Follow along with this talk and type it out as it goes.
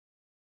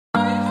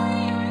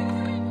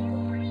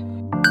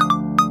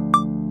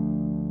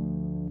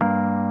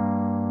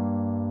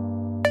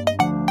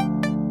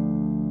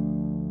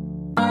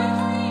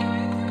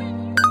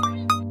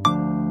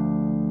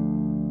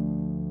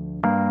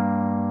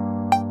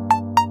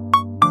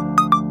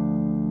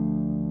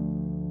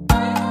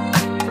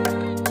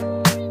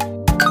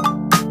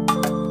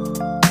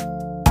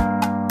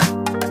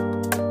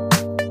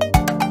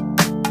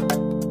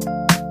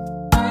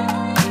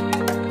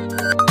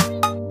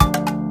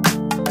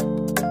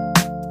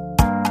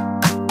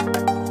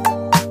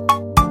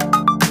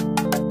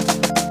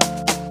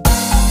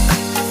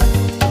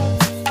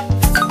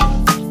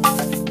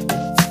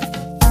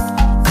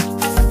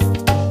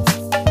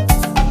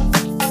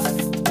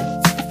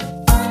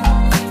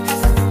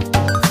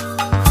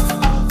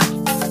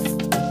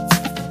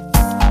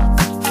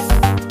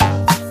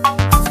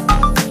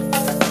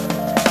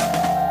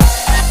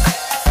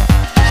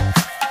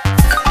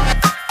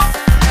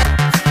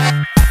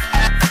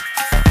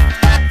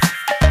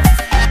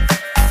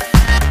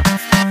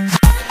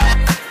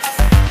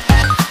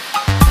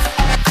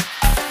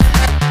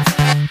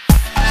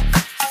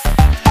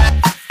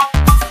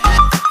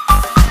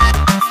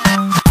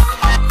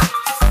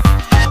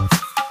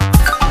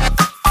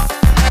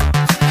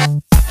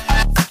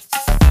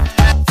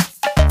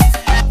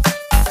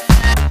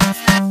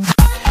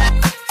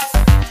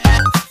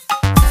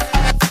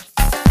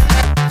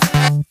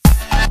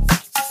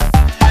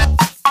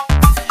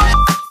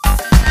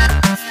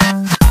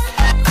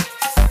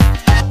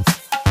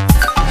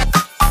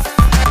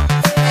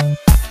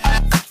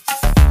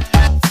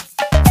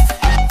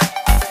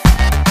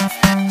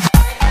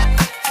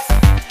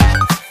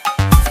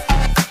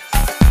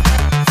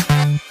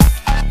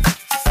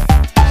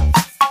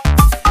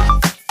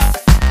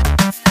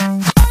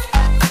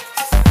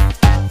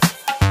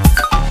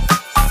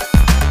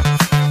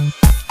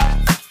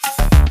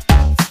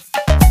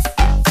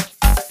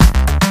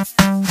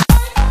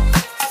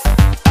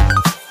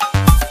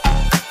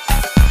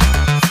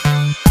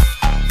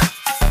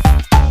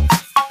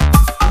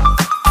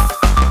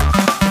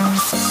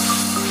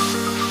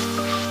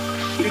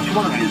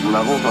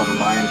levels on the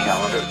Mayan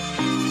calendar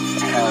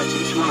have,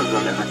 each one of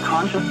them is a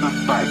consciousness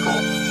cycle,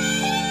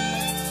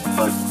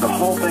 but the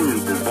whole thing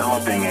is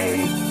developing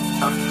a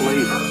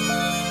flavor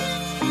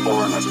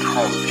or an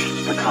approach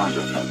to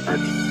consciousness that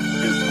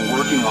is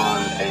working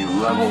on a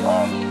level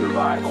of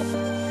survival.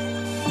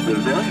 The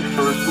very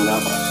first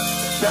level,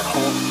 that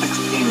whole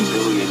 16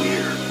 billion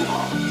years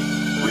long,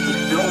 which is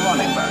still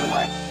running, by the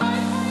way,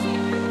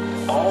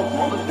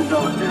 what was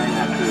developed during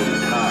that period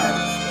of time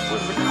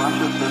was the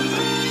consciousness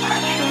of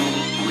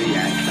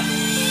action-reaction.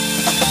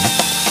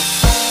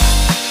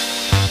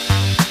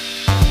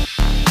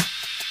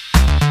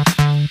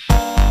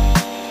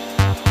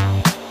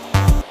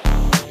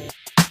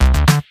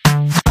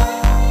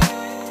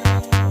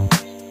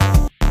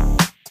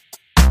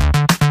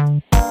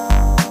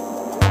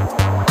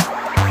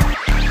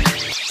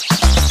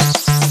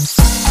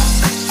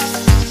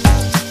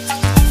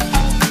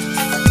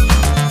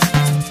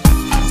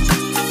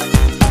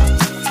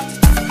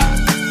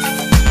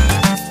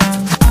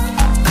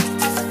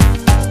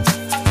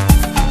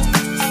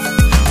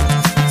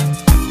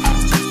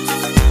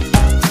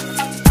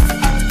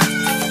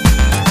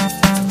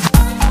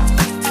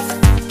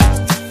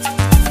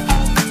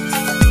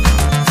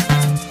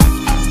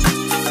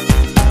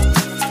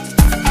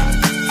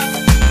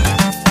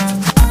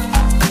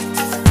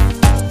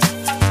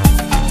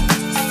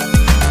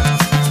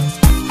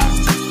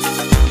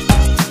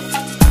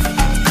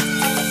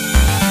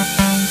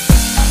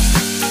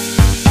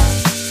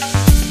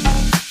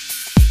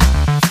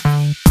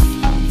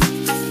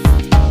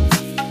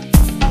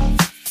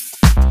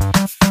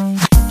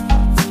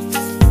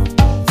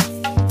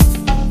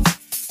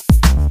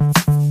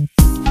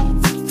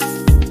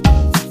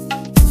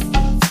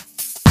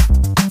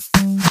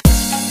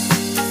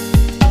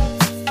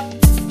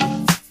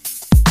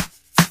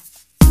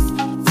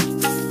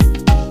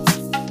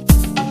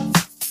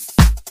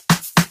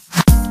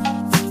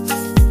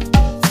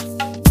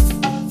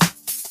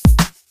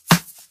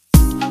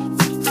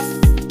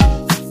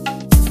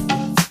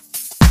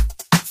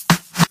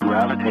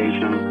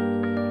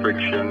 Gravitation,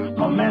 friction,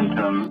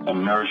 momentum,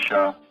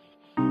 inertia,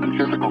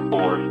 centrifugal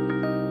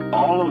force,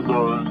 all of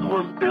those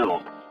were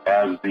built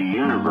as the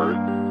universe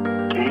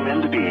came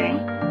into being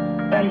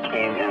and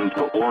came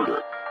into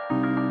order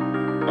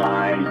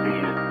by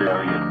these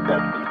various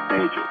steps and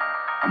stages.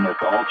 And this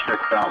all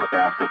checks out with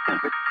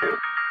astrophysics too.